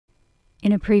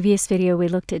In a previous video, we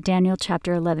looked at Daniel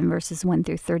chapter 11, verses 1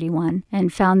 through 31,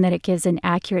 and found that it gives an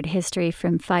accurate history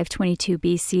from 522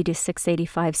 BC to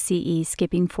 685 CE,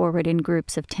 skipping forward in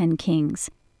groups of 10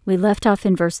 kings. We left off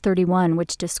in verse 31,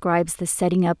 which describes the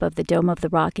setting up of the Dome of the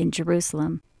Rock in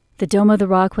Jerusalem. The Dome of the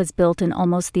Rock was built in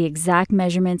almost the exact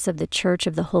measurements of the Church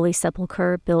of the Holy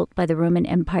Sepulchre, built by the Roman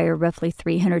Empire roughly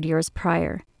 300 years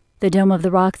prior. The Dome of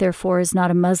the Rock, therefore, is not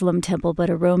a Muslim temple,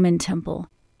 but a Roman temple.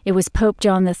 It was Pope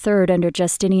John III under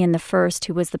Justinian I,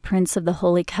 who was the Prince of the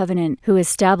Holy Covenant, who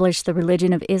established the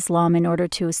religion of Islam in order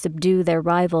to subdue their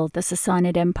rival, the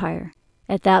Sassanid Empire.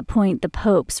 At that point, the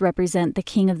popes represent the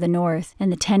King of the North,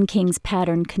 and the 10 kings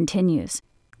pattern continues.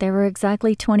 There were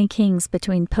exactly 20 kings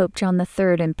between Pope John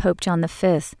III and Pope John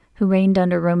V, who reigned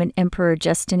under Roman Emperor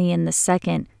Justinian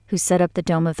II, who set up the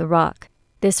Dome of the Rock.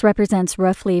 This represents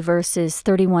roughly verses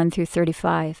 31 through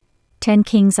 35. 10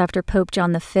 kings after Pope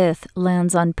John V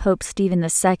lands on Pope Stephen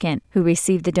II, who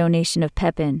received the donation of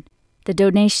Pepin. The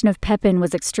donation of Pepin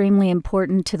was extremely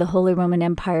important to the Holy Roman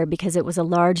Empire because it was a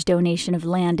large donation of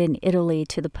land in Italy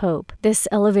to the Pope. This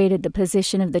elevated the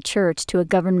position of the Church to a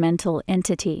governmental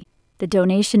entity. The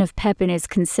donation of Pepin is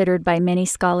considered by many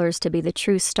scholars to be the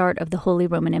true start of the Holy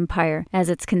Roman Empire, as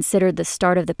it's considered the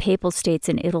start of the Papal States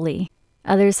in Italy.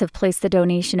 Others have placed the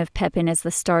donation of Pepin as the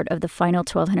start of the final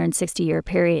 1260-year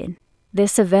period.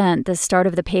 This event, the start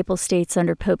of the Papal States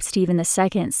under Pope Stephen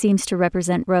II, seems to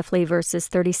represent roughly verses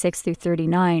 36 through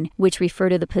 39, which refer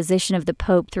to the position of the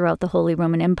Pope throughout the Holy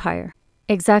Roman Empire.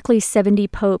 Exactly 70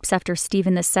 popes after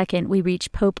Stephen II, we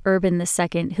reach Pope Urban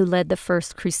II, who led the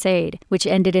First Crusade, which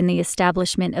ended in the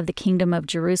establishment of the Kingdom of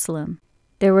Jerusalem.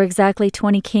 There were exactly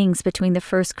 20 kings between the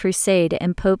First Crusade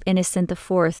and Pope Innocent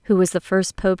IV, who was the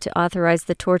first pope to authorize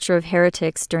the torture of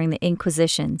heretics during the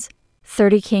Inquisitions.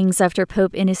 30 kings after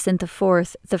Pope Innocent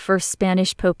IV, the first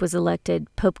Spanish pope was elected,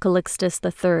 Pope Calixtus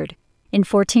III. In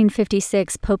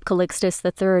 1456, Pope Calixtus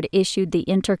III issued the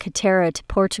Inter Caetera to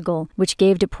Portugal, which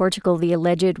gave to Portugal the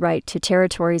alleged right to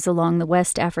territories along the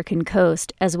West African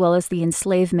coast, as well as the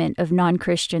enslavement of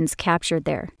non-Christians captured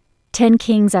there. 10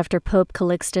 kings after Pope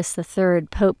Calixtus III,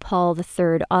 Pope Paul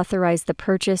III authorized the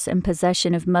purchase and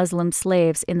possession of Muslim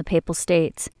slaves in the Papal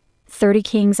States. 30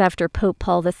 kings after Pope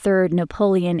Paul III,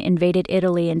 Napoleon invaded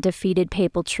Italy and defeated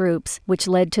papal troops, which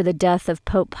led to the death of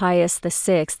Pope Pius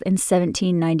VI in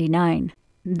 1799.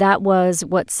 That was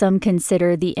what some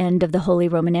consider the end of the Holy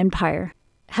Roman Empire.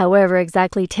 However,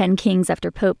 exactly 10 kings after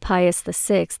Pope Pius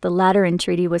VI, the Lateran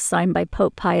Treaty was signed by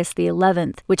Pope Pius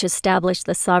XI, which established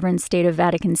the sovereign state of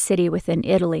Vatican City within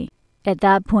Italy. At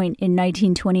that point, in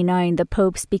 1929, the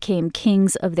popes became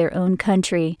kings of their own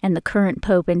country, and the current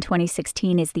pope in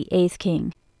 2016 is the 8th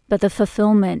king. But the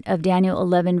fulfillment of Daniel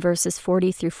 11 verses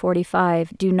 40 through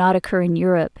 45 do not occur in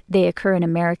Europe, they occur in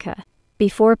America.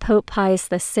 Before Pope Pius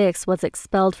VI was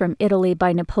expelled from Italy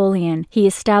by Napoleon, he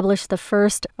established the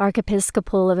first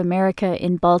archiepiscopal of America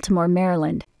in Baltimore,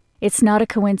 Maryland. It's not a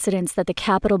coincidence that the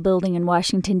Capitol building in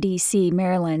Washington, D.C.,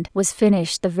 Maryland, was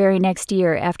finished the very next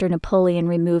year after Napoleon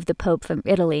removed the Pope from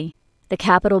Italy. The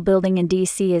Capitol building in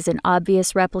D.C. is an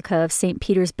obvious replica of St.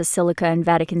 Peter's Basilica in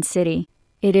Vatican City.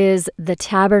 It is the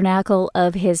tabernacle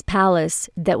of his palace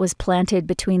that was planted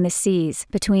between the seas,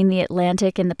 between the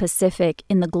Atlantic and the Pacific,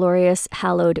 in the glorious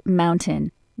hallowed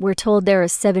mountain. We're told there are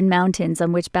 7 mountains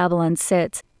on which Babylon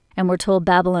sits, and we're told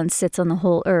Babylon sits on the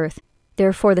whole earth.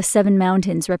 Therefore, the 7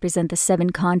 mountains represent the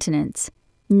 7 continents.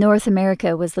 North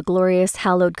America was the glorious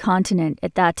hallowed continent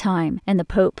at that time, and the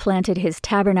Pope planted his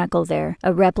tabernacle there,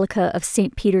 a replica of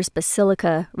St. Peter's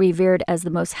Basilica, revered as the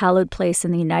most hallowed place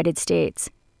in the United States.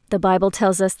 The Bible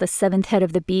tells us the 7th head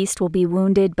of the beast will be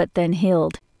wounded but then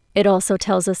healed. It also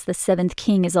tells us the 7th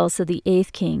king is also the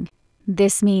 8th king.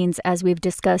 This means, as we've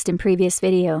discussed in previous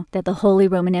video, that the Holy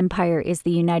Roman Empire is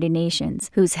the United Nations,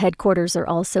 whose headquarters are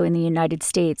also in the United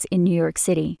States in New York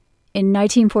City. In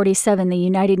 1947, the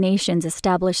United Nations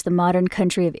established the modern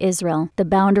country of Israel, the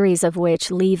boundaries of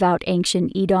which leave out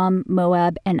ancient Edom,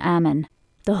 Moab, and Ammon.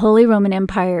 The Holy Roman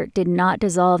Empire did not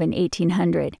dissolve in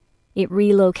 1800. It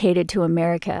relocated to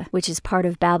America, which is part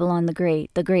of Babylon the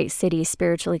great city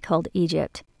spiritually called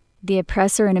Egypt. The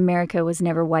oppressor in America was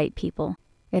never white people.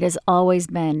 It has always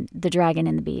been the dragon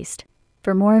and the beast.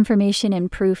 For more information and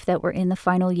proof that we're in the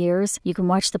final years, you can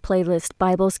watch the playlist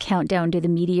Bible's Countdown to the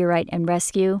Meteorite and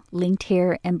Rescue, linked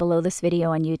here and below this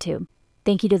video on YouTube.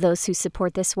 Thank you to those who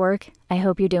support this work. I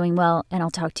hope you're doing well, and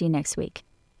I'll talk to you next week.